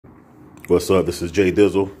What's up? This is Jay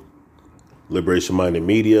Dizzle, Liberation Minded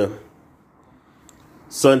Media.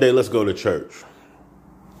 Sunday, let's go to church.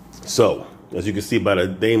 So, as you can see by the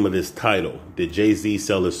name of this title, did Jay-Z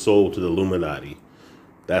sell his soul to the Illuminati?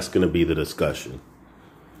 That's going to be the discussion.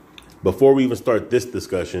 Before we even start this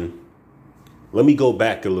discussion, let me go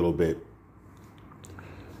back a little bit.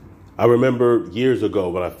 I remember years ago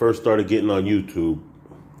when I first started getting on YouTube,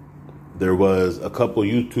 there was a couple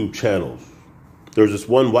YouTube channels. There was this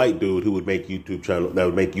one white dude who would make YouTube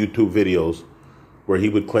videos where he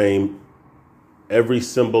would claim every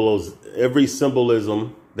symbolism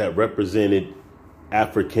that represented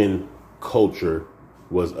African culture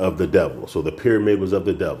was of the devil. So the pyramid was of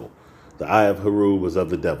the devil. The Eye of Haru was of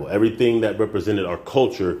the devil. Everything that represented our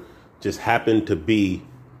culture just happened to be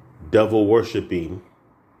devil worshiping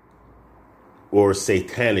or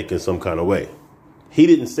satanic in some kind of way. He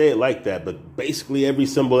didn't say it like that, but basically every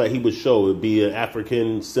symbol that he would show would be an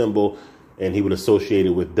African symbol, and he would associate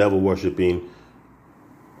it with devil worshiping,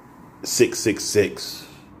 666,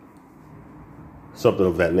 something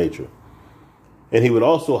of that nature. And he would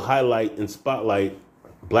also highlight and spotlight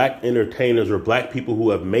black entertainers or black people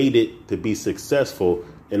who have made it to be successful,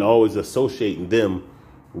 and always associating them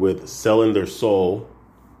with selling their soul,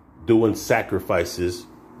 doing sacrifices,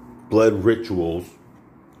 blood rituals,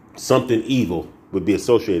 something evil would be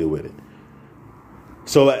associated with it.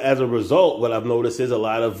 So as a result, what I've noticed is a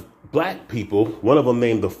lot of black people, one of them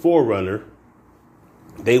named the Forerunner,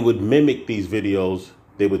 they would mimic these videos.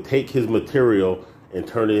 They would take his material and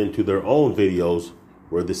turn it into their own videos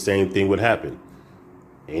where the same thing would happen.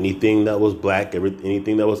 Anything that was black,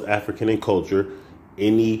 anything that was African in culture,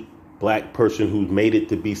 any black person who made it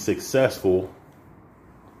to be successful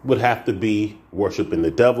would have to be worshiping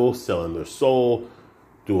the devil, selling their soul,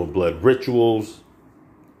 doing blood rituals,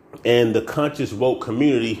 and the conscious woke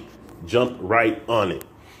community jumped right on it.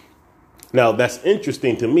 Now, that's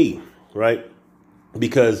interesting to me, right?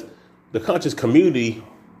 Because the conscious community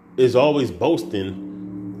is always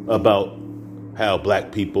boasting about how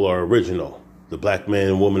black people are original. The black man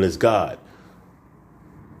and woman is God.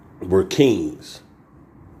 We're kings.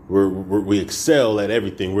 We excel at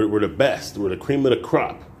everything. We're the best. We're the cream of the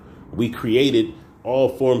crop. We created all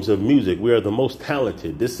forms of music. We are the most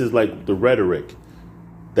talented. This is like the rhetoric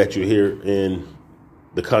that you hear in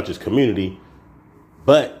the conscious community.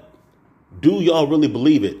 But do y'all really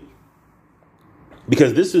believe it?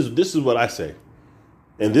 Because this is what I say.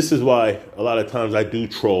 And this is why a lot of times I do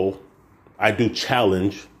troll. I do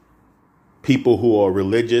challenge people who are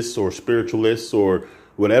religious or spiritualists or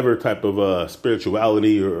whatever type of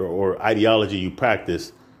spirituality or ideology you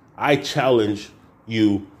practice. I challenge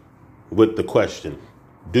you with the question,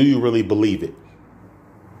 do you really believe it?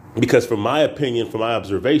 Because from my opinion, from my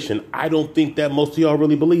observation, I don't think that most of y'all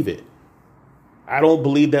really believe it. I don't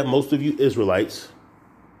believe that most of you Israelites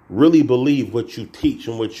really believe what you teach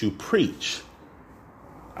and what you preach.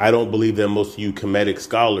 I don't believe that most of you Kemetic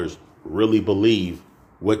scholars really believe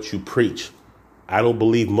what you preach. I don't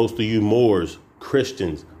believe most of you Moors,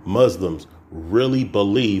 Christians, Muslims really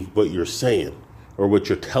believe what you're saying or what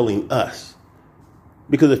you're telling us.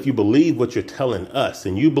 Because if you believe what you're telling us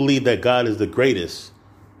and you believe that God is the greatest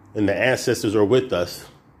and the ancestors are with us,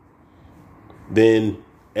 then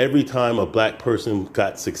every time a black person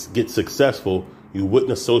gets successful, you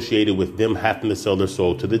wouldn't associate it with them having to sell their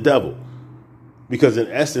soul to the devil. Because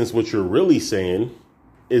in essence, what you're really saying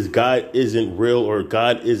is God isn't real, or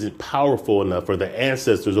God isn't powerful enough, or the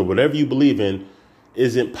ancestors or whatever you believe in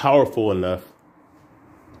isn't powerful enough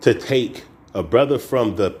to take a brother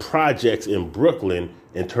from the projects in Brooklyn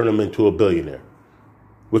and turn him into a billionaire.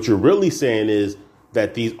 What you're really saying is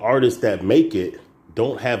that these artists that make it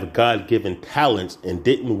don't have God-given talents and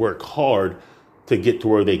didn't work hard to get to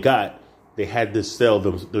where they got. They had to sell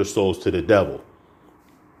their souls to the devil.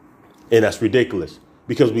 And that's ridiculous,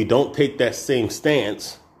 because we don't take that same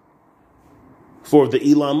stance for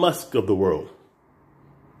the Elon Musk of the world.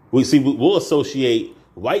 We'll associate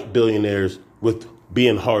white billionaires with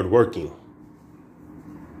being hardworking.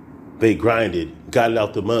 They grinded, got it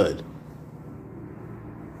out the mud.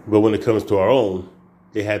 But when it comes to our own,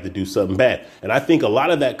 they had to do something bad. And I think a lot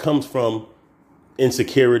of that comes from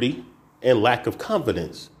insecurity and lack of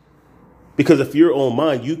confidence. Because if your own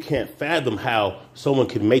mind, you can't fathom how someone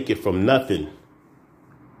can make it from nothing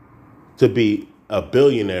to be a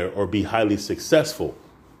billionaire or be highly successful.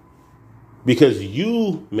 Because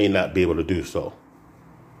you may not be able to do so,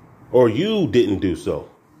 or you didn't do so.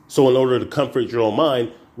 So in order to comfort your own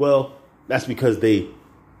mind, well, that's because they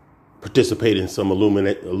participate in some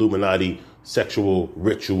Illuminati sexual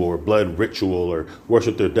ritual or blood ritual, or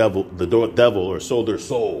worship the devil, or sold their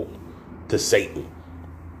soul to Satan.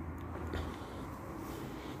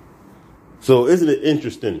 So isn't it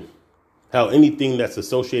interesting how anything that's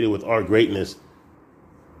associated with our greatness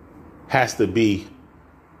has to be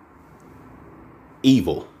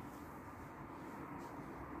evil?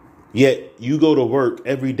 Yet you go to work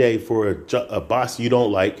every day for a boss you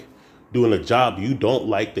don't like, doing a job you don't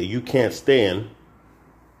like, that you can't stand,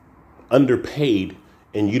 underpaid,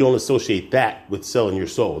 and you don't associate that with selling your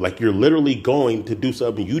soul. Like you're literally going to do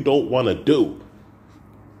something you don't want to do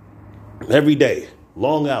every day,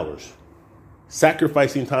 long hours,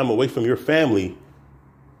 sacrificing time away from your family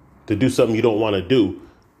to do something you don't want to do.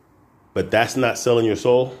 But that's not selling your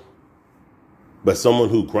soul. But someone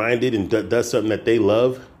who grinded and does something that they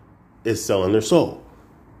love is selling their soul.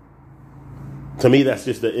 To me, that's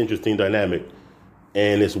just an interesting dynamic.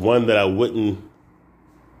 And it's one that I wouldn't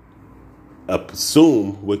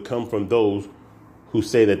assume would come from those who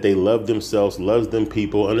say that they love themselves, loves them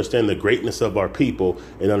people, understand the greatness of our people,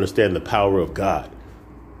 and understand the power of God.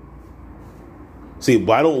 See,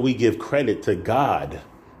 why don't we give credit to God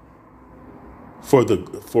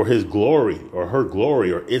for his glory or her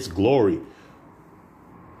glory or its glory,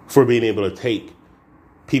 for being able to take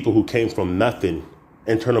people who came from nothing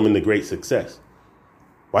and turn them into great success?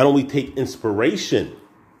 Why don't we take inspiration?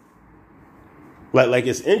 Like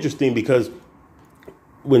it's interesting because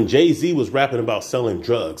when Jay-Z was rapping about selling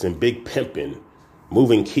drugs and big pimping,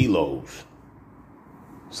 moving kilos,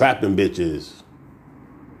 slapping bitches,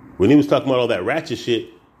 when he was talking about all that ratchet shit,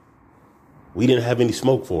 we didn't have any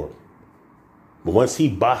smoke for him. But once he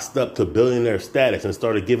bossed up to billionaire status and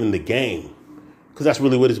started giving the game, because that's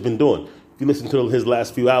really what he's been doing. If you listen to his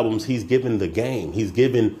last few albums, he's given the game. He's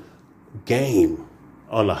given game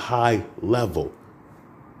on a high level.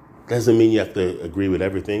 Doesn't mean you have to agree with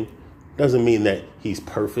everything. Doesn't mean that he's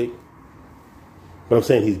perfect. But I'm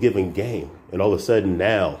saying he's giving game. And all of a sudden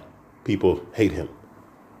now people hate him.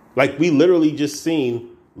 Like we literally just seen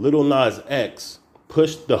Lil Nas X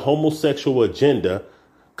push the homosexual agenda,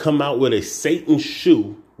 come out with a Satan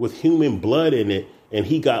shoe with human blood in it, and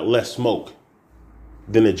he got less smoke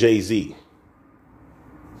than a Jay-Z.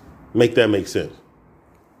 Make that make sense.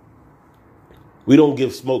 We don't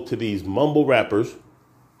give smoke to these mumble rappers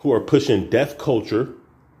who are pushing deaf culture,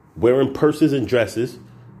 wearing purses and dresses,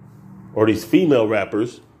 or these female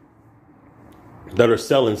rappers that are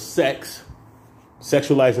selling sex,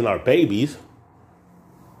 sexualizing our babies.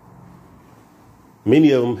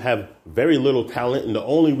 Many of them have very little talent, and the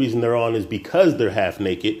only reason they're on is because they're half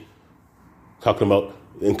naked, talking about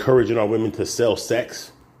encouraging our women to sell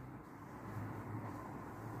sex,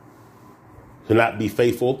 to not be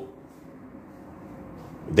faithful.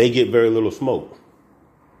 They get very little smoke.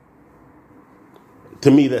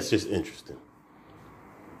 To me, that's just interesting.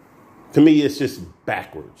 To me, it's just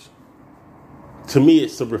backwards. To me,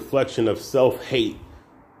 it's a reflection of self-hate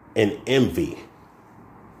and envy.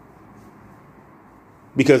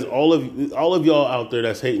 Because all of y'all out there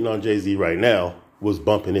that's hating on Jay-Z right now was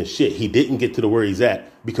bumping his shit. He didn't get to where he's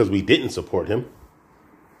at because we didn't support him.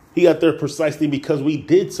 He got there precisely because we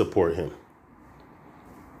did support him.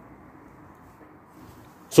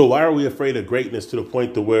 So why are we afraid of greatness to the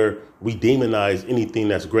point to where we demonize anything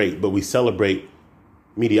that's great, but we celebrate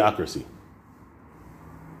mediocrity?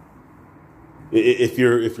 If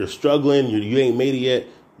you're struggling, you ain't made it yet,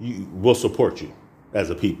 we'll support you as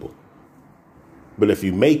a people. But if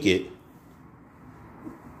you make it,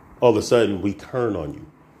 all of a sudden we turn on you.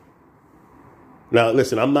 Now,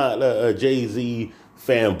 listen, I'm not a Jay-Z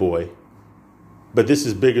fanboy, but this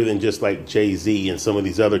is bigger than just like Jay-Z and some of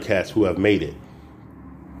these other cats who have made it.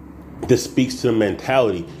 This speaks to the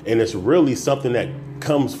mentality, and it's really something that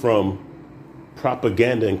comes from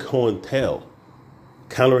propaganda and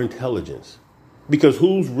counterintelligence. Because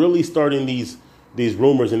who's really starting these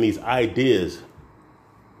rumors and these ideas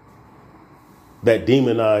that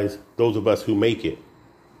demonize those of us who make it?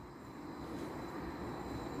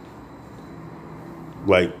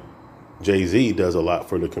 Like Jay-Z does a lot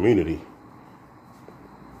for the community.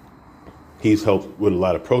 He's helped with a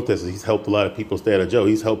lot of protests. He's helped a lot of people stay out of jail.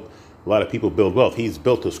 He's helped a lot of people build wealth. He's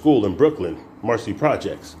built a school in Brooklyn, Marcy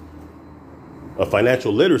Projects, a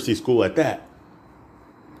financial literacy school at that.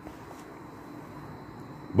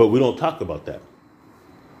 But we don't talk about that.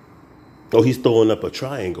 Oh, he's throwing up a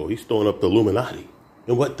triangle. He's throwing up the Illuminati.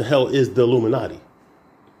 And what the hell is the Illuminati?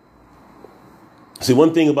 See,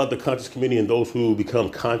 one thing about the conscious community and those who become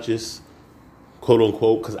conscious, quote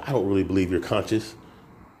unquote, because I don't really believe you're conscious.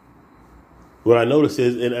 What I notice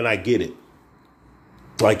is, and I get it,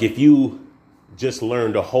 like if you just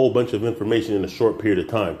learned a whole bunch of information in a short period of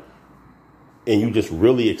time and you just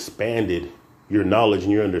really expanded your knowledge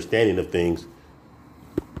and your understanding of things,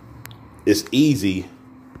 it's easy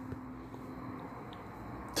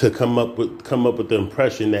to come up with the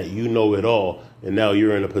impression that you know it all, and now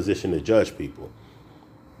you're in a position to judge people.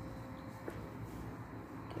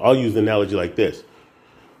 I'll use the analogy like this.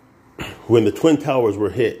 When the Twin Towers were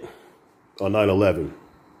hit on 9/11,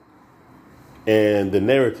 and the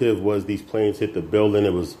narrative was these planes hit the building,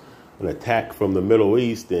 it was an attack from the Middle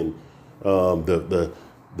East, and the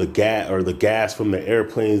gas from the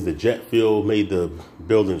airplanes, the jet fuel made the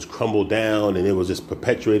buildings crumble down, and it was just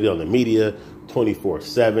perpetuated on the media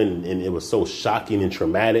 24/7, and it was so shocking and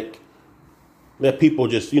traumatic that people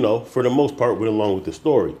just, for the most part, went along with the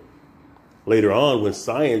story. Later on, when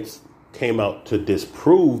science came out to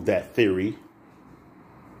disprove that theory,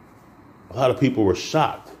 a lot of people were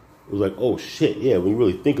shocked. It was like, oh shit, yeah, when you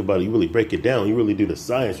really think about it, you really break it down, you really do the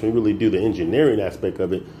science, when you really do the engineering aspect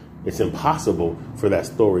of it, it's impossible for that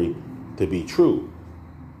story to be true.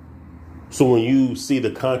 So when you see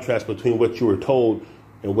the contrast between what you were told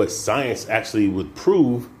and what science actually would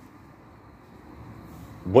prove,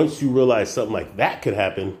 once you realize something like that could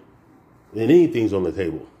happen, then anything's on the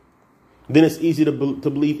table. Then it's easy to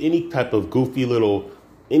believe any type of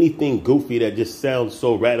anything goofy that just sounds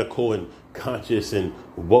so radical and conscious and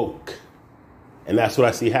woke. And that's what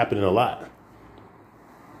I see happening a lot.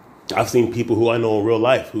 I've seen people who I know in real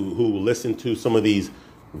life who listen to some of these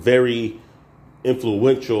very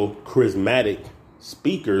influential, charismatic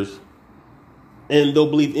speakers, and they'll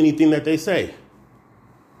believe anything that they say.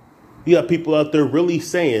 You got people out there really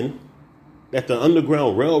saying that the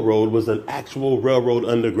Underground Railroad was an actual railroad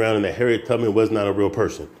underground and that Harriet Tubman was not a real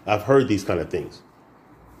person. I've heard these kind of things.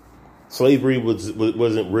 Slavery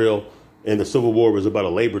wasn't real, and the Civil War was about a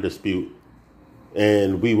labor dispute,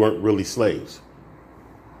 and we weren't really slaves.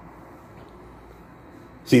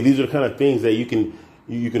 See, these are the kind of things that you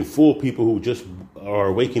can fool people who just are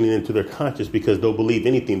awakening into their conscience, because they'll believe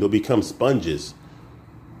anything. They'll become sponges.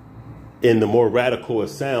 And the more radical it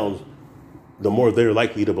sounds, the more they're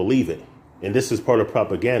likely to believe it. And this is part of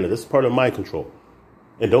propaganda. This is part of mind control.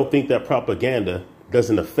 And don't think that propaganda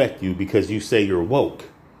doesn't affect you because you say you're woke.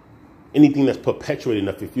 Anything that's perpetuated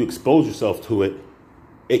enough, if you expose yourself to it,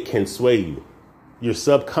 it can sway you. Your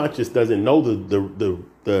subconscious doesn't know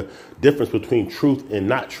the difference between truth and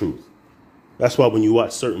not truth. That's why when you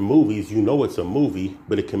watch certain movies, you know it's a movie,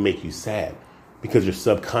 but it can make you sad because your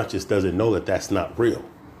subconscious doesn't know that that's not real.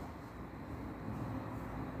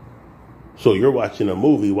 So you're watching a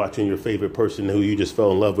movie, watching your favorite person who you just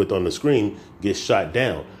fell in love with on the screen get shot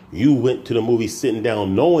down. You went to the movie sitting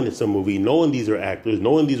down knowing it's a movie, knowing these are actors,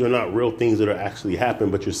 knowing these are not real things that are actually happening,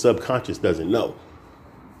 but your subconscious doesn't know.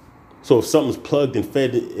 So if something's plugged and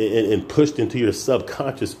fed and pushed into your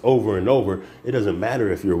subconscious over and over, it doesn't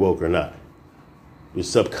matter if you're woke or not. Your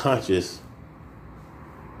subconscious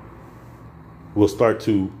will start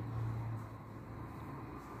to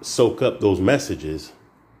soak up those messages.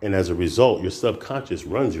 And as a result, your subconscious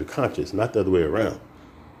runs your conscious, not the other way around.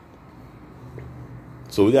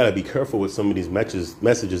 So we got to be careful with some of these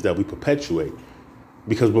messages that we perpetuate,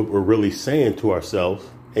 because what we're really saying to ourselves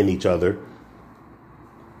and each other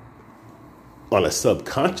on a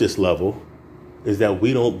subconscious level is that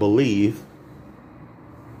we don't believe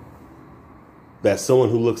that someone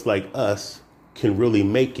who looks like us can really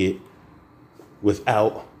make it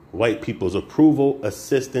without white people's approval,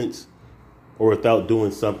 assistance, or without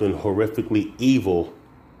doing something horrifically evil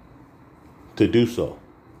to do so.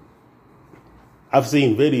 I've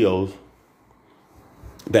seen videos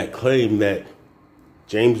that claim that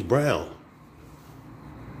James Brown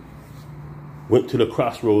went to the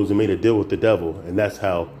crossroads and made a deal with the devil, and that's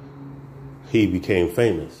how he became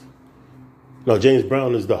famous. Now, James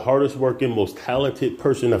Brown is the hardest working, most talented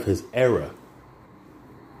person of his era.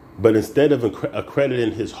 But instead of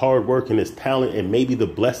accrediting his hard work and his talent and maybe the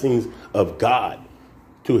blessings of God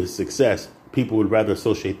to his success, people would rather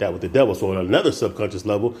associate that with the devil. So on another subconscious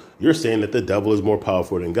level, you're saying that the devil is more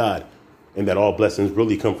powerful than God and that all blessings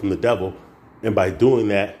really come from the devil. And by doing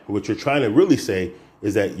that, what you're trying to really say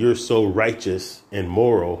is that you're so righteous and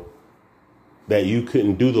moral that you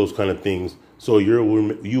couldn't do those kind of things. So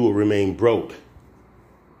you will remain broke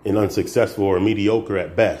and unsuccessful or mediocre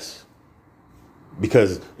at best.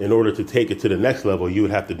 Because in order to take it to the next level, you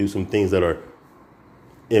would have to do some things that are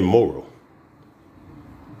immoral.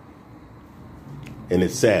 And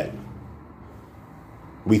it's sad.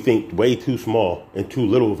 We think way too small and too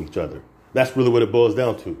little of each other. That's really what it boils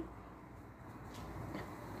down to.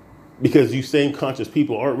 Because you same conscious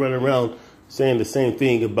people aren't running around saying the same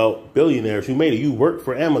thing about billionaires who made it. You work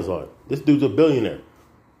for Amazon. This dude's a billionaire.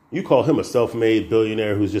 You call him a self-made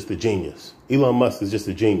billionaire who's just a genius. Elon Musk is just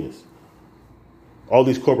a genius. All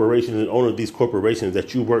these corporations and owners of these corporations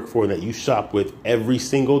that you work for and that you shop with every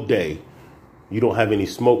single day You don't have any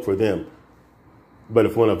smoke for them. But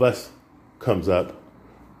if one of us comes up,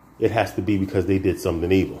 it has to be because they did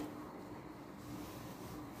something evil.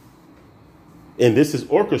 And this is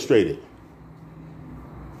orchestrated.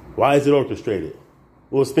 Why is it orchestrated?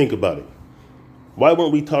 Well, let's think about it. Why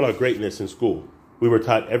weren't we taught our greatness in school? We were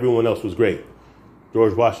taught everyone else was great.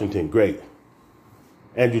 George Washington, great.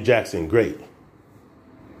 Andrew Jackson, great.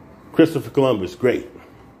 Christopher Columbus, great.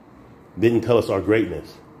 Didn't tell us our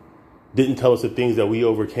greatness. Didn't tell us the things that we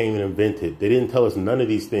overcame and invented. They didn't tell us none of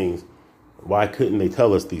these things. Why couldn't they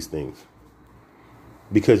tell us these things?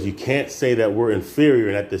 Because you can't say that we're inferior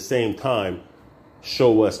and at the same time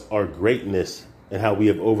show us our greatness and how we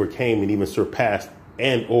have overcame and even surpassed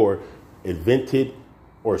and or invented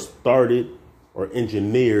or started or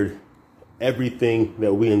engineered everything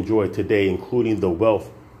that we enjoy today, including the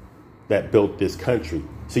wealth that built this country.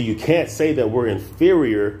 So you can't say that we're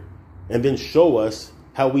inferior and then show us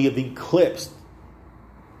how we have eclipsed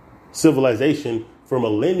civilization for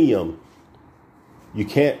millennium. You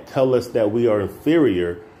can't tell us that we are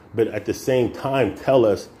inferior, but at the same time tell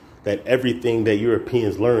us that everything that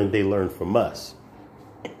Europeans learned, they learned from us.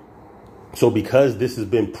 So because this has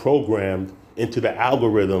been programmed into the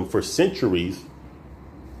algorithm for centuries,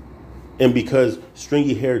 and because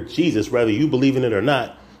stringy-haired Jesus, whether you believe in it or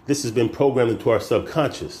not, this has been programmed into our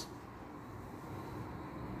subconscious.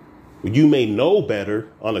 You may know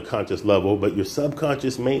better on a conscious level, but your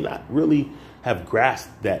subconscious may not really have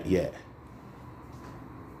grasped that yet.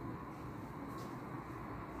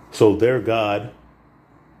 So their God,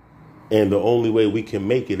 and the only way we can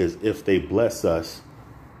make it is if they bless us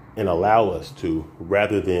and allow us to,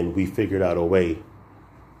 rather than we figured out a way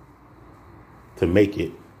to make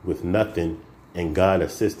it with nothing, and God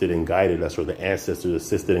assisted and guided us, or the ancestors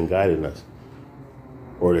assisted and guided us,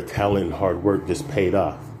 or the talent and hard work just paid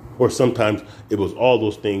off. Or sometimes it was all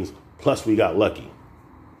those things, plus we got lucky.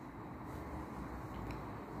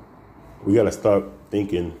 We got to start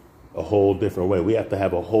thinking a whole different way. We have to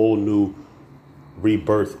have a whole new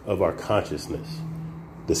rebirth of our consciousness.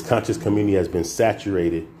 This conscious community has been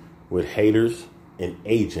saturated with haters and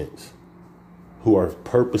agents who are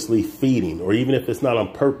purposely feeding, or even if it's not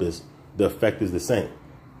on purpose, the effect is the same.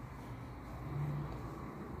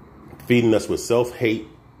 Feeding us with self-hate,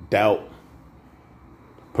 doubt,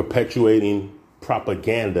 perpetuating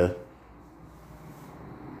propaganda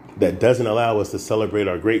that doesn't allow us to celebrate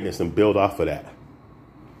our greatness and build off of that.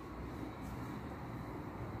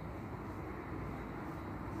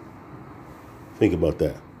 Think about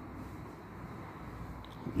that.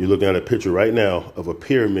 You're looking at a picture right now of a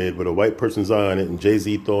pyramid with a white person's eye on it and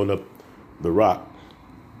Jay-Z throwing up the rock,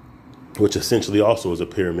 which essentially also is a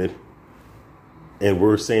pyramid. And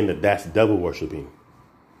we're saying that that's devil worshiping.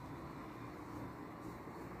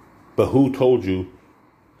 But who told you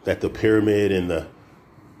that the pyramid and the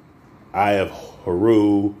Eye of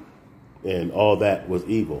Horus and all that was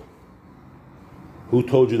evil? Who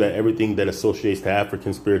told you that everything that associates to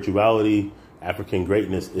African spirituality, African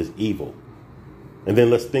greatness is evil? And then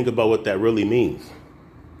let's think about what that really means.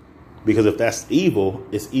 Because if that's evil,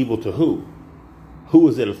 it's evil to who? Who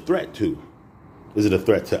is it a threat to? Is it a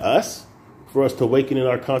threat to us for us to awaken in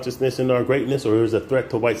our consciousness and our greatness? Or is it a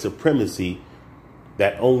threat to white supremacy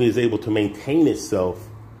that only is able to maintain itself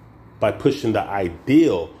by pushing the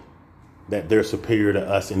ideal that they're superior to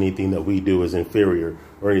us and anything that we do is inferior,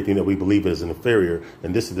 or anything that we believe is inferior?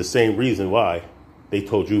 And this is the same reason why they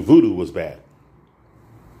told you voodoo was bad.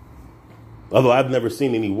 Although I've never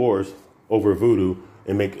seen any wars over voodoo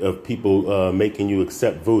and people making you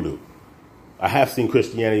accept voodoo. I have seen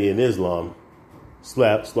Christianity and Islam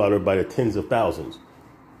slaughtered by the tens of thousands.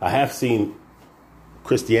 I have seen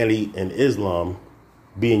Christianity and Islam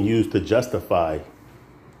being used to justify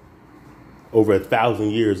over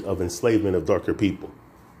 1,000 years of enslavement of darker people.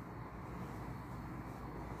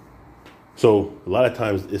 So a lot of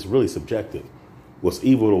times it's really subjective. What's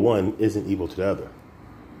evil to one isn't evil to the other.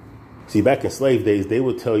 See, back in slave days, they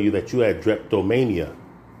would tell you that you had drapetomania,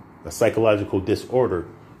 a psychological disorder,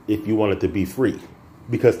 if you wanted to be free.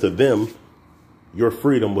 Because to them, your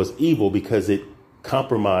freedom was evil because it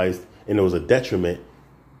compromised and it was a detriment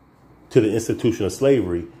to the institution of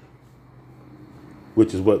slavery,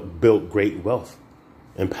 which is what built great wealth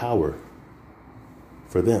and power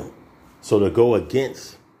for them. So to go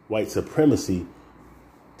against white supremacy,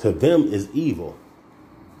 to them is evil.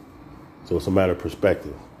 So it's a matter of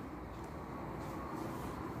perspective.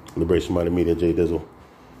 Liberation Minded Media, Jay Dizzle.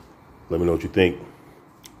 Let me know what you think.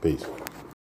 Peace.